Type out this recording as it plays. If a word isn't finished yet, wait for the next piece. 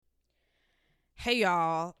Hey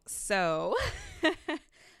y'all. So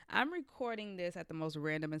I'm recording this at the most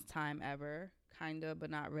randomest time ever, kind of, but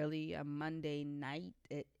not really. A Monday night.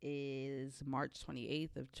 It is March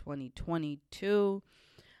 28th of 2022.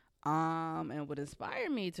 And what inspired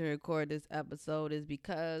me to record this episode is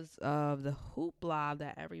because of the hoopla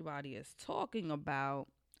that everybody is talking about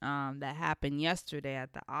that happened yesterday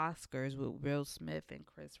at the Oscars with Will Smith and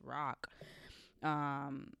Chris Rock.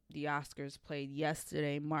 The Oscars played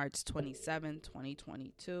yesterday, March 27th,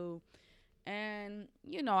 2022. And,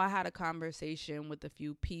 I had a conversation with a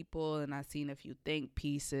few people and I seen a few think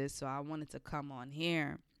pieces. So I wanted to come on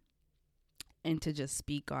here and to just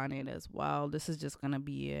speak on it as well. This is just going to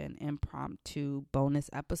be an impromptu bonus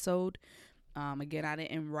episode. Again, I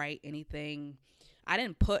didn't write anything. I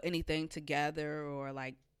didn't put anything together or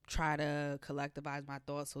like try to collectivize my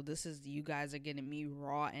thoughts. So this is, you guys are getting me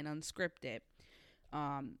raw and unscripted.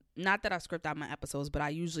 Not that I script out my episodes, but I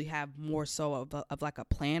usually have more so of like a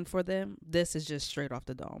plan for them. This is just straight off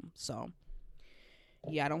the dome. So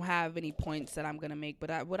yeah, I don't have any points that I'm gonna make,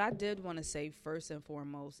 but what I did want to say first and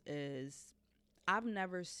foremost is I've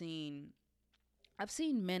seen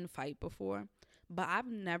men fight before, but I've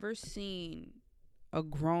never seen a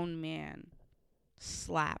grown man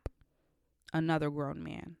slap another grown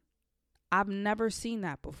man. I've never seen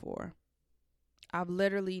that before. I've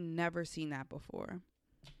literally never seen that before.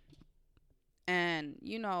 And,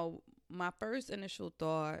 my first initial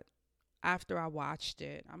thought after I watched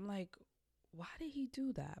it, I'm like, why did he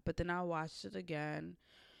do that? But then I watched it again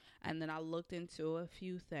and then I looked into a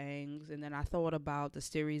few things and then I thought about the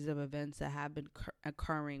series of events that have been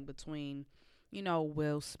occurring between,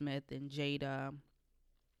 Will Smith and Jada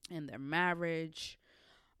and their marriage.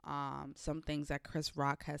 Some things that Chris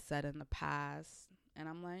Rock has said in the past. And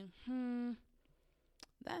I'm like,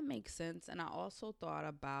 that makes sense. And I also thought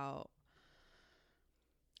about,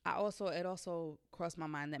 it also crossed my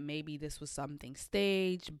mind that maybe this was something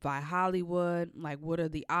staged by Hollywood. Like, what are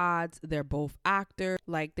the odds? They're both actors.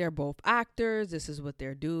 This is what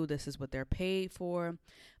they're due. This is what they're paid for.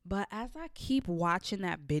 But as I keep watching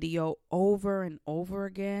that video over and over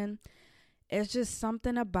again, it's just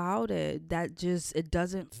something about it that just, it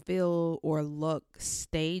doesn't feel or look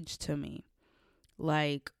staged to me.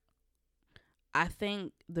 Like, I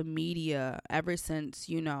think the media, ever since,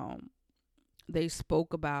 they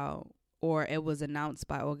spoke about, or it was announced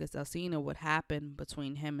by August Alsina what happened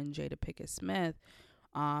between him and Jada Pinkett Smith,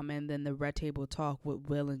 and then the Red Table Talk with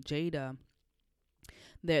Will and Jada,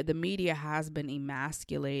 the media has been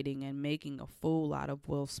emasculating and making a fool out of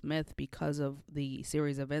Will Smith because of the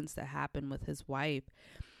series of events that happened with his wife.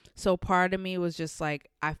 So part of me was just like,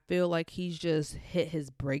 I feel like he's just hit his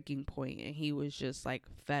breaking point and he was just like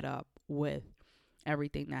fed up with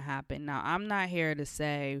everything that happened. Now, I'm not here to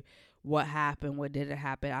say what happened, what didn't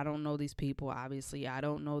happen. I don't know these people, obviously. I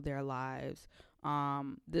don't know their lives.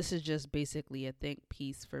 This is just basically a think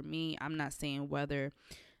piece for me. I'm not saying whether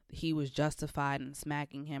he was justified in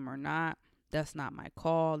smacking him or not. That's not my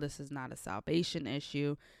call. This is not a salvation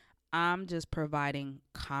issue. I'm just providing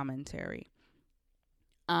commentary.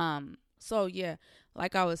 So yeah,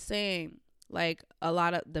 like I was saying, like a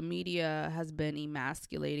lot of the media has been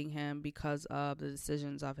emasculating him because of the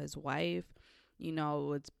decisions of his wife.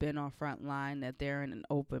 It's been on front line that they're in an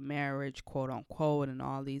open marriage, quote unquote, and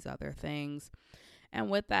all these other things. And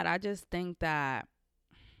with that, I just think that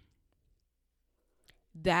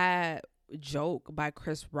joke by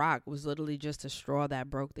Chris Rock was literally just a straw that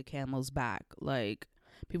broke the camel's back. Like,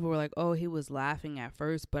 people were like, oh, he was laughing at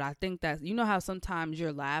first. But I think that, how sometimes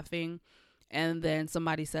you're laughing and then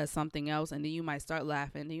somebody says something else and then you might start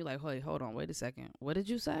laughing and you're like, hey, hold on, wait a second. What did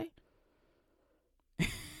you say?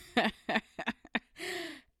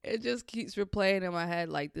 It just keeps replaying in my head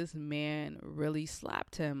like this man really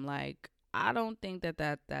slapped him. Like, I don't think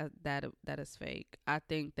that is fake. I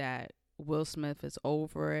think that Will Smith is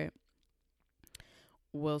over it.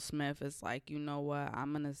 Will Smith is like, you know what,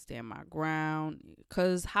 I'm going to stand my ground.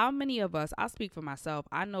 Because how many of us, I'll speak for myself,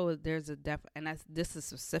 I know there's and this is a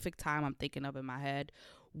specific time I'm thinking of in my head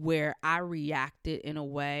where I reacted in a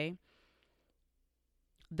way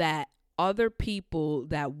that other people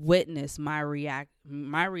that witnessed my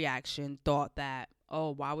reaction thought that,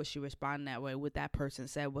 oh, why would she respond that way? What that person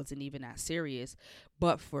said wasn't even that serious.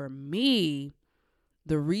 But for me,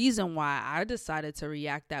 the reason why I decided to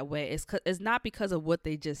react that way is not because of what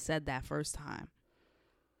they just said that first time.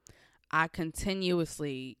 I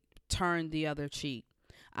continuously turned the other cheek.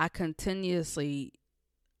 I continuously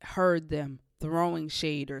heard them throwing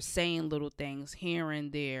shade or saying little things here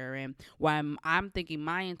and there. And while I'm thinking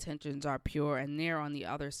my intentions are pure and they're on the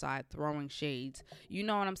other side throwing shades. You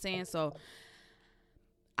know what I'm saying? So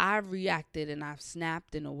I reacted and I've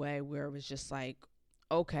snapped in a way where it was just like,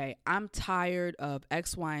 okay, I'm tired of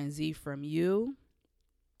X, Y, and Z from you.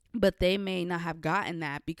 But they may not have gotten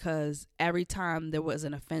that because every time there was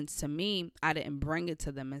an offense to me, I didn't bring it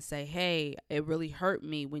to them and say, hey, it really hurt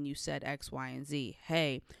me when you said X, Y, and Z.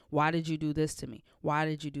 Hey, why did you do this to me? Why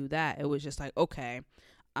did you do that? It was just like, okay,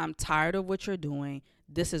 I'm tired of what you're doing.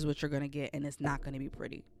 This is what you're going to get, and it's not going to be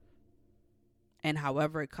pretty. And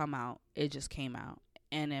however it come out, it just came out.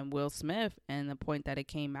 And then Will Smith, and the point that it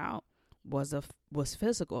came out was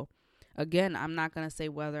physical. Again, I'm not going to say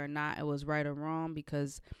whether or not it was right or wrong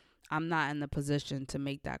because I'm not in the position to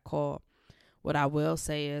make that call. What I will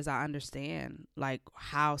say is I understand like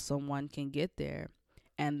how someone can get there.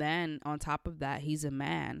 And then on top of that, he's a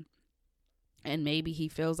man. And maybe he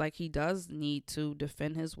feels like he does need to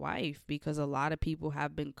defend his wife because a lot of people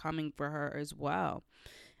have been coming for her as well.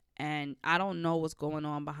 And I don't know what's going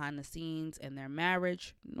on behind the scenes in their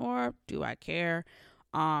marriage, nor do I care.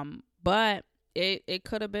 But it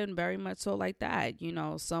could have been very much so like that. You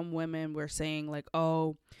know, some women were saying like,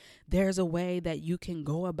 oh, there's a way that you can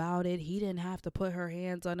go about it. He didn't have to put her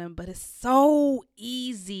hands on him, but it's so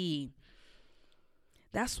easy.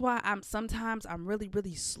 That's why sometimes I'm really,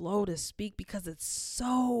 really slow to speak because it's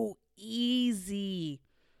so easy.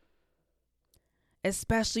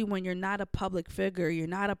 Especially when you're not a public figure, you're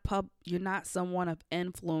not someone of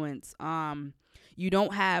influence. You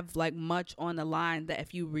don't have like much on the line that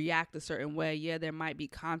if you react a certain way, yeah, there might be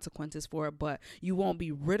consequences for it, but you won't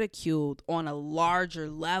be ridiculed on a larger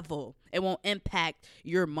level. It won't impact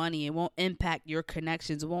your money. It won't impact your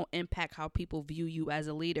connections. It won't impact how people view you as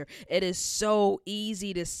a leader. It is so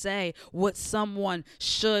easy to say what someone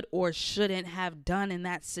should or shouldn't have done in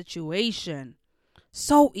that situation.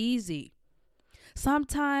 So easy.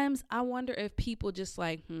 Sometimes I wonder if people just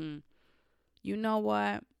like, you know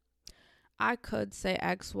what? I could say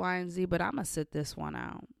X, Y, and Z, but I'm going to sit this one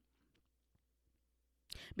out.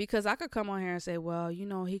 Because I could come on here and say, well, you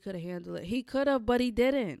know, he could have handled it. He could have, but he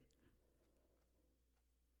didn't.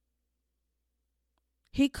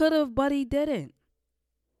 He could have, but he didn't.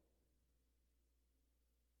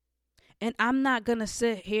 And I'm not going to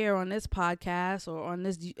sit here on this podcast or on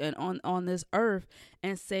this and on this earth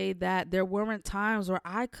and say that there weren't times where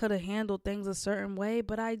I could have handled things a certain way,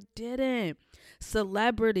 but I didn't.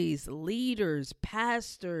 Celebrities, leaders,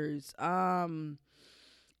 pastors,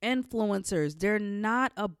 influencers, they're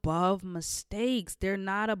not above mistakes. They're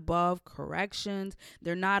not above corrections.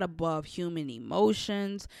 They're not above human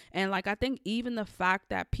emotions. And like, I think even the fact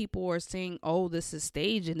that people are saying, oh, this is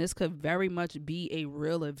staged and this could very much be a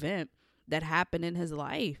real event that happened in his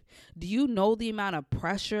life. Do you know the amount of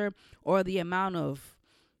pressure or the amount of,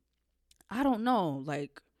 I don't know,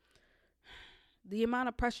 like the amount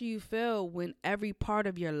of pressure you feel when every part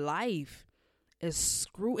of your life is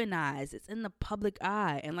scrutinized. It's in the public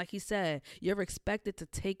eye. And like he said, you're expected to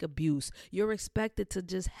take abuse. You're expected to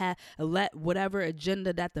just let whatever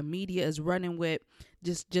agenda that the media is running with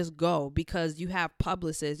just go, because you have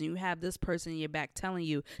publicists and you have this person in your back telling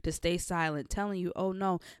you to stay silent, telling you, oh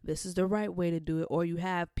no, this is the right way to do it. Or you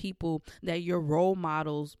have people that your role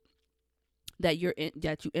models that you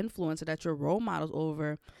influence or that you're role models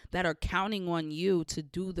over that are counting on you to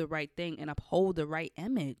do the right thing and uphold the right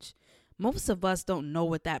image. Most of us don't know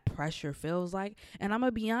what that pressure feels like. And I'm going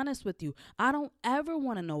to be honest with you. I don't ever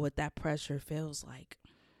want to know what that pressure feels like.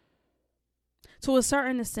 To a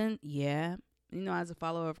certain extent, yeah. You know, as a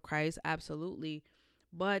follower of Christ, absolutely.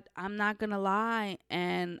 But I'm not going to lie.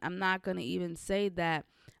 And I'm not going to even say that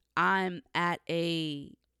I'm at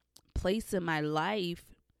a place in my life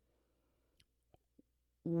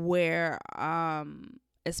where,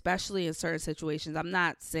 especially in certain situations, I'm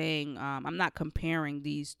not saying, I'm not comparing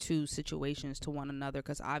these two situations to one another,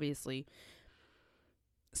 because obviously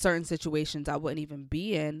certain situations I wouldn't even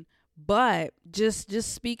be in. But just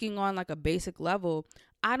speaking on like a basic level,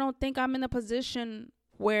 I don't think I'm in a position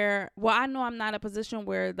where, well, I know I'm not in a position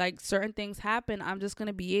where like certain things happen, I'm just going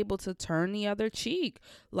to be able to turn the other cheek.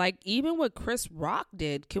 Like even what Chris Rock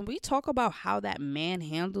did, can we talk about how that man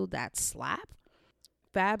handled that slap?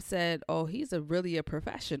 Fab said, oh, he's really a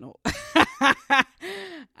professional.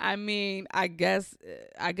 I mean, I guess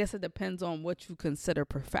it depends on what you consider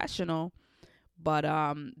professional. But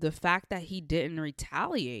the fact that he didn't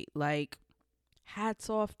retaliate, like, hats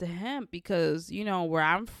off to him, because, you know, where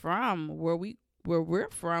I'm from, where we're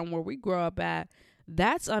from, where we grow up at,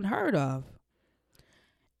 that's unheard of.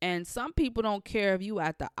 And some people don't care if you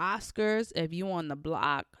at the Oscars, if you on the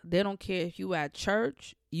block. They don't care if you at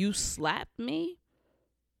church. You slapped me?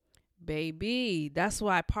 Baby, that's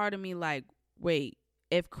why part of me like, wait,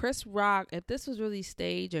 if this was really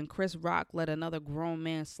staged and Chris Rock let another grown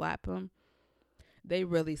man slap him, they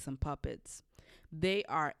really some puppets. They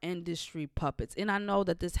are industry puppets. And I know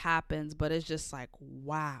that this happens, but it's just like,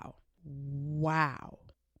 wow.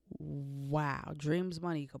 Dreams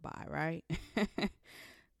money could buy, right?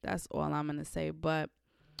 That's all I'm going to say. But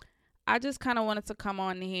I just kind of wanted to come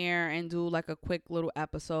on here and do like a quick little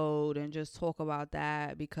episode and just talk about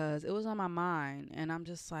that because it was on my mind. And I'm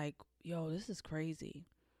just like, yo, this is crazy.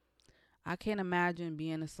 I can't imagine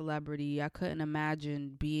being a celebrity. I couldn't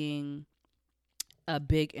imagine being a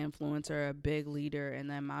big influencer, a big leader, and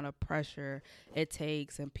the amount of pressure it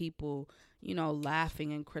takes and people,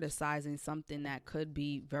 laughing and criticizing something that could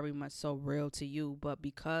be very much so real to you. But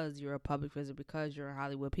because you're a public figure, because you're in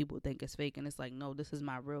Hollywood, people think it's fake. And it's like, no, this is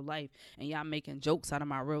my real life. And y'all making jokes out of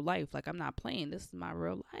my real life. Like, I'm not playing. This is my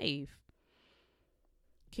real life.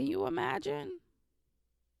 Can you imagine?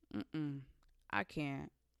 I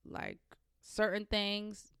can't. Like, certain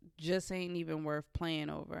things just ain't even worth playing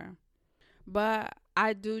over. But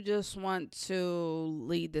I do just want to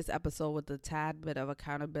lead this episode with a tad bit of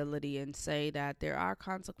accountability and say that there are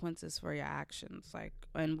consequences for your actions. Like,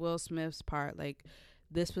 in Will Smith's part, like,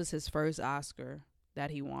 this was his first Oscar that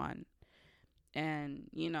he won. And,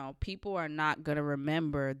 people are not going to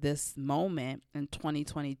remember this moment in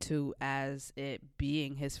 2022 as it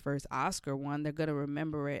being his first Oscar one. They're going to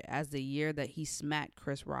remember it as the year that he smacked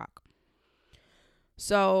Chris Rock.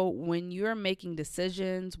 So when you're making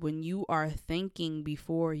decisions, when you are thinking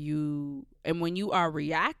before you, and when you are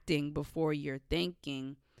reacting before you're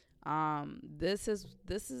thinking, this is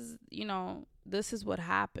what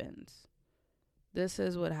happens. This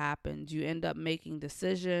is what happens. You end up making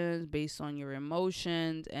decisions based on your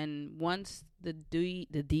emotions. And once the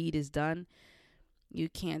deed is done, you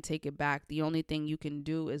can't take it back. The only thing you can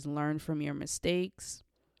do is learn from your mistakes,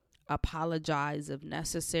 apologize if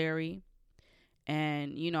necessary,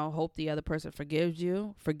 and, hope the other person forgives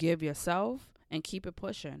you, forgive yourself, and keep it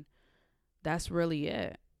pushing. That's really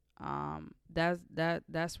it.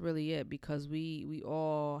 That's really it, because we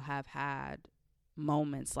all have had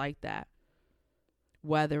moments like that,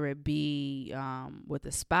 whether it be with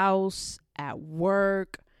a spouse, at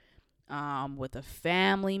work, with a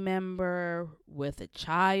family member, with a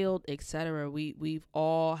child, etc. We've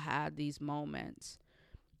all had these moments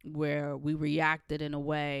where we reacted in a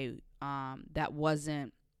way that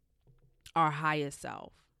wasn't our highest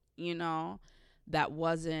self, that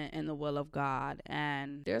wasn't in the will of God.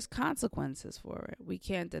 And there's consequences for it. We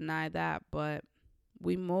can't deny that, but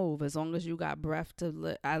we move. As long as you got breath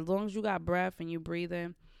as long as you got breath and you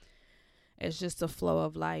breathing, it's just a flow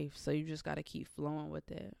of life. So you just got to keep flowing with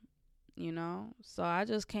it, So I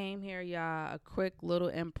just came here, y'all, a quick little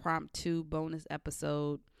impromptu bonus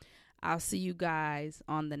episode. I'll see you guys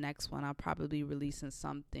on the next one. I'll probably be releasing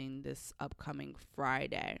something this upcoming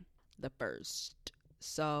Friday, the 1st.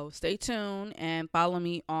 So stay tuned and follow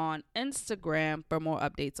me on Instagram for more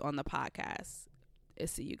updates on the podcast. I'll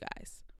see you guys.